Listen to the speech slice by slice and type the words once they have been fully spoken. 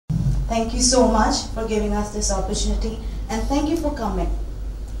Thank you so much for giving us this opportunity, and thank you for coming.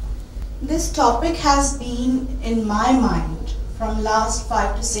 This topic has been in my mind from last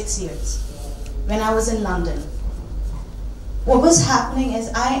 5 to 6 years when I was in London. What was happening is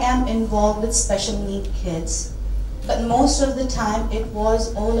I am involved with special need kids, but most of the time it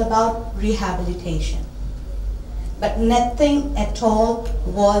was all about rehabilitation. But nothing at all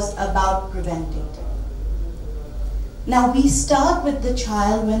was about preventative. Now we start with the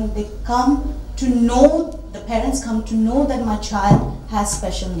child when they come to know, the parents come to know that my child has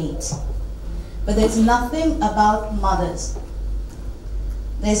special needs. But there's nothing about mothers.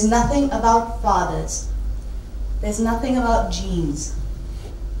 There's nothing about fathers. There's nothing about genes.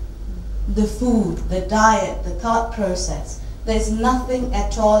 The food, the diet, the thought process. There's nothing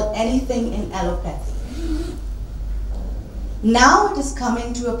at all, anything in allopathy. Now it is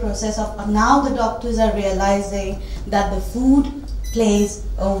coming to a process of, now the doctors are realizing that the food plays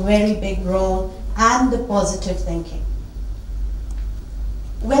a very big role and the positive thinking.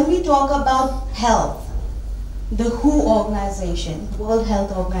 When we talk about health, the WHO organization, World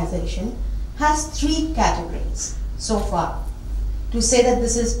Health Organization, has 3 categories so far to say that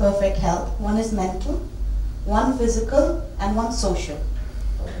this is perfect health. One is mental, one physical, and one social.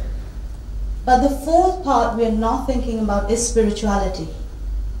 But the 4th part we are not thinking about is spirituality.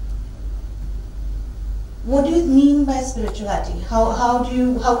 What do you mean by spirituality? How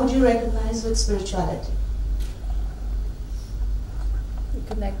would you recognize with spirituality? We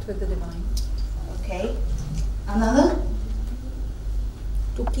connect with the divine. Okay. Another?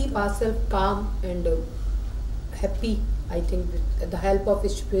 To keep ourselves calm and happy, I think with the help of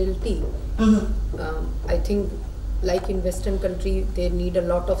spirituality. I think like in Western country, they need a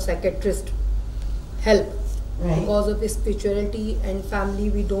lot of psychiatrist help. Right. Because of spirituality and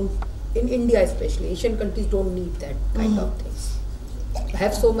family, we don't, in India especially, Asian countries don't need that kind of things.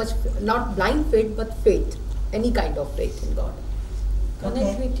 Have so much, not blind faith, but faith, any kind of faith in God.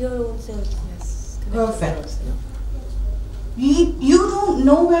 Connect with your own self. Yes. Perfect. You don't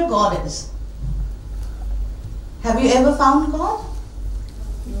know where God is. Have you ever found God?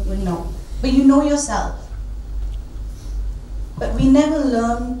 No. But you know yourself. But we never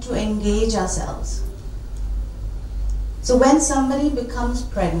learn to engage ourselves. So when somebody becomes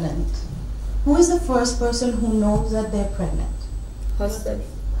pregnant, who is the first person who knows that they're pregnant? Herself.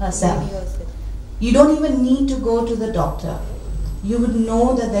 Herself. You don't even need to go to the doctor. You would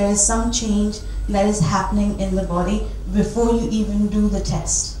know that there is some change that is happening in the body before you even do the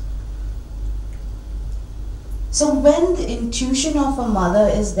test. So when the intuition of a mother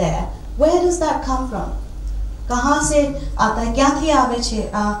is there, where does that come from? कहाँ से आता है? क्या थी आवे छे?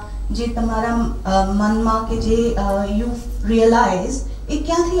 जे तमारा मन मा के जे you realize ये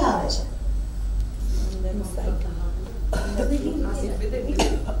क्या थी आवे छे?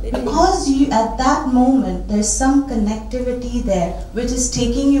 Because you, at that moment, there's some connectivity there which is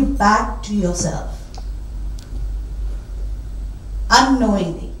taking you back to yourself.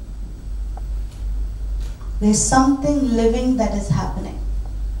 Unknowingly. There's something living that is happening.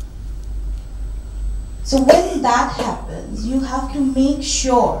 So when that happens, you have to make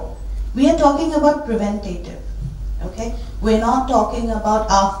sure, we are talking about preventative, okay? We're not talking about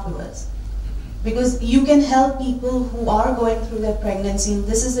afterwards. Because you can help people who are going through their pregnancy, and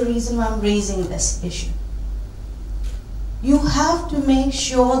this is the reason why I'm raising this issue. You have to make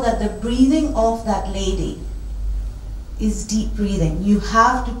sure that the breathing of that lady is deep breathing. You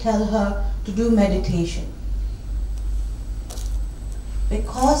have to tell her to do meditation.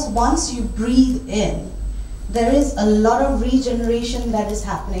 Because once you breathe in, there is a lot of regeneration that is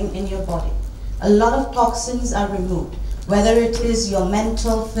happening in your body. A lot of toxins are removed. Whether it is your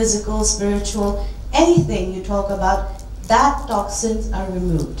mental, physical, spiritual, anything you talk about, that toxins are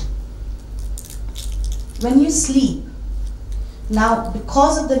removed. When you sleep, now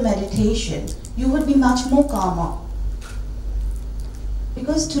because of the meditation, you would be much more calmer.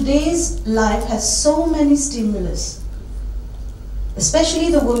 Because today's life has so many stimulus. Especially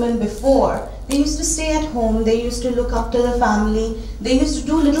the women before, they used to stay at home, they used to look after the family, they used to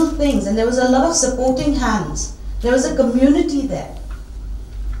do little things, and there was a lot of supporting hands. There was a community there.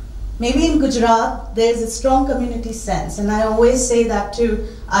 Maybe in Gujarat, there is a strong community sense. And I always say that to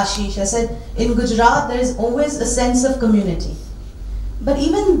Ashish. I said, in Gujarat, there is always a sense of community. But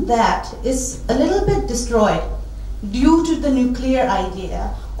even that is a little bit destroyed due to the nuclear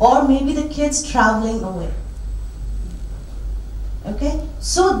idea, or maybe the kids traveling away. Okay?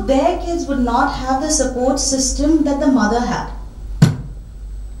 So their kids would not have the support system that the mother had.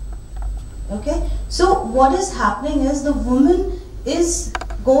 Okay, so what is happening is the woman is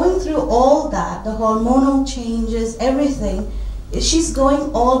going through all that, the hormonal changes, everything, she's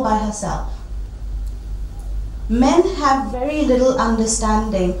going all by herself. Men have very little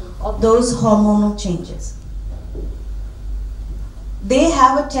understanding of those hormonal changes. They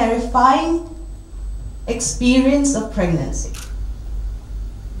have a terrifying experience of pregnancy.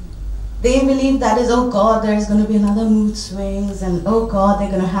 They believe that is, oh God, there's going to be another mood swings, and oh God, they're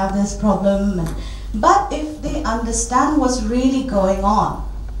going to have this problem. But if they understand what's really going on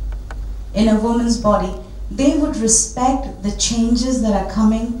in a woman's body, they would respect the changes that are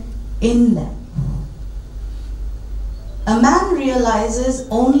coming in them. A man realizes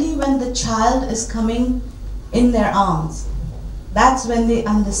only when the child is coming in their arms. That's when they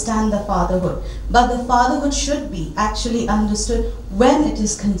understand the fatherhood. But the fatherhood should be actually understood when it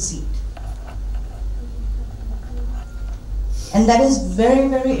is conceived. And that is very,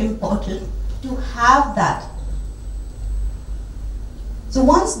 very important to have that. So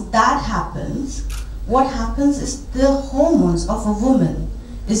once that happens, what happens is the hormones of a woman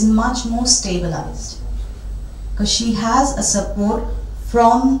is much more stabilized, because she has a support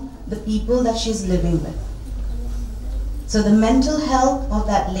from the people that she's living with. So the mental health of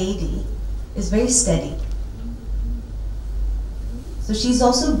that lady is very steady. So she's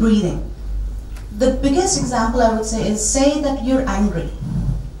also breathing. The biggest example I would say is, say that you're angry.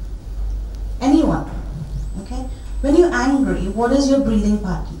 Anyone, okay? When you're angry, what is your breathing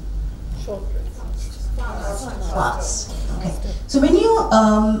pattern? Short. Fast. Okay. So when you're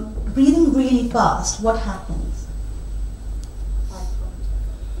breathing really fast, what happens?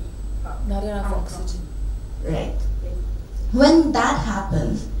 Not enough oxygen. Right. When that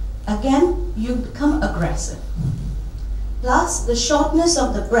happens, again, you become aggressive. Plus, the shortness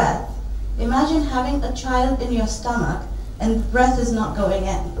of the breath. Imagine having a child in your stomach and breath is not going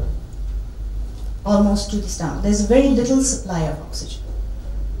in, almost to the stomach. There's very little supply of oxygen.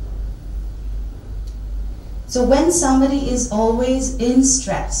 So when somebody is always in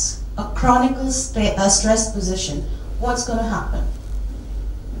stress, a chronic stress position, what's going to happen?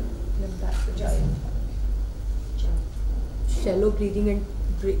 Shallow breathing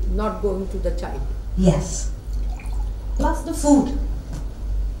and not going to the child. Yes. Plus the food.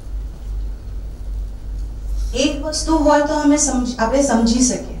 एक वस्तु होय तो हमें आपने समझी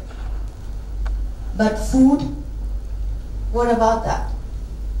सके. But food, what about that?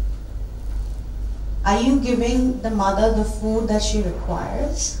 Are you giving the mother the food that she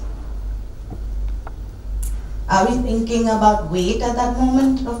requires? Are we thinking about weight at that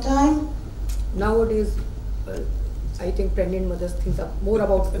moment of time? Nowadays, I think pregnant mothers think more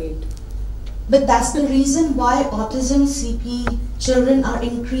about weight. But that's the reason why autism CP children are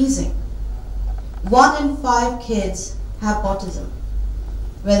increasing. 1 in 5 kids have autism,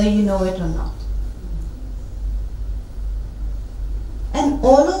 whether you know it or not. And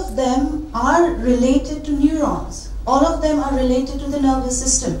all of them are related to neurons. All of them are related to the nervous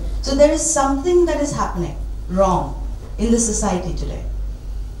system. So there is something that is happening wrong in the society today.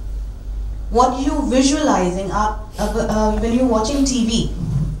 What you're visualizing when you're watching TV,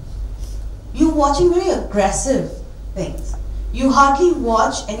 you're watching very aggressive things. You hardly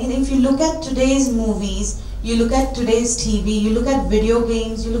watch anything. If you look at today's movies, you look at today's TV, you look at video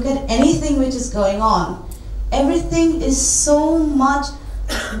games, you look at anything which is going on, everything is so much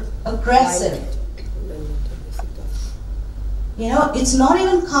aggressive. You know, it's not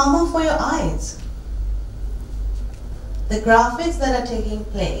even calmer for your eyes. The graphics that are taking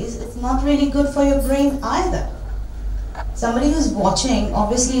place, it's not really good for your brain either. Somebody who's watching,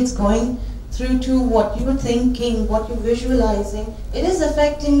 obviously it's going through to what you're thinking, what you're visualizing. It is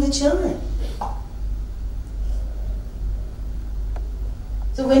affecting the children.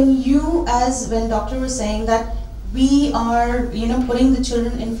 So when doctor was saying that we are, putting the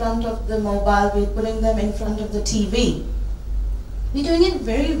children in front of the mobile, we're putting them in front of the TV, we're doing it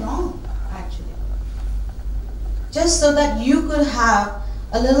very wrong, actually. Just so that you could have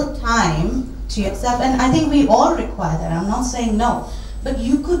a little time to yourself, and I think we all require that, I'm not saying no, but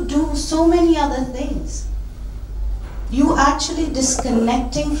you could do so many other things. You actually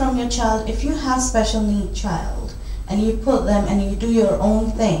disconnecting from your child. If you have special need child and you put them and you do your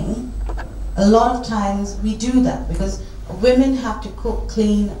own thing, a lot of times we do that because women have to cook,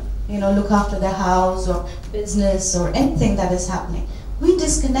 clean, look after their house or business or anything that is happening. We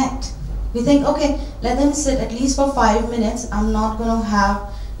disconnect. We think, okay, let them sit at least for 5 minutes. I'm not going to have,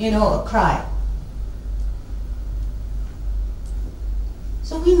 a cry.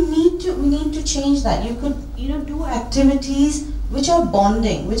 So we need to change that. You could, do activities which are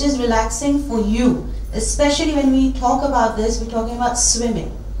bonding, which is relaxing for you. Especially when we talk about this, we're talking about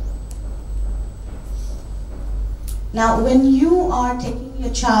swimming. Now, when you are taking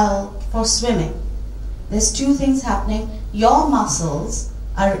your child for swimming, there's 2 things happening. your muscles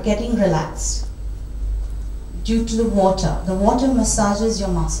are getting relaxed due to the water. The water massages your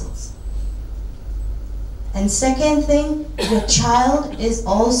muscles. And second thing, your child is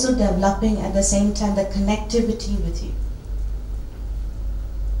also developing at the same time the connectivity with you.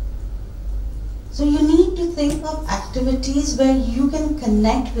 So you need to think of activities where you can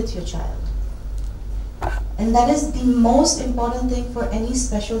connect with your child. And that is the most important thing for any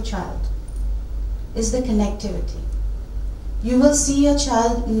special child, is the connectivity. You will see your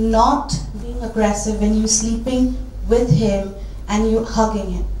child not being aggressive when you're sleeping with him and you're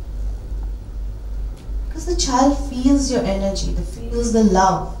hugging him. Because the child feels your energy, feels the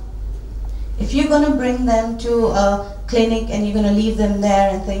love. If you're going to bring them to a clinic and you're going to leave them there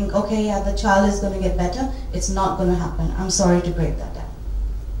and think, okay, yeah, the child is going to get better, it's not going to happen. I'm sorry to break that down.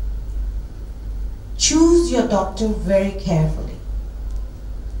 Choose your doctor very carefully.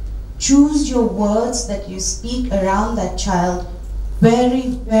 Choose your words that you speak around that child very,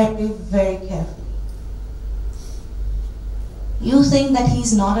 very, very carefully. You think that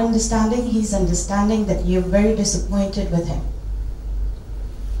he's not understanding, he's understanding that you're very disappointed with him.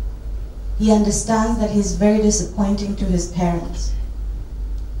 He understands that he's very disappointing to his parents.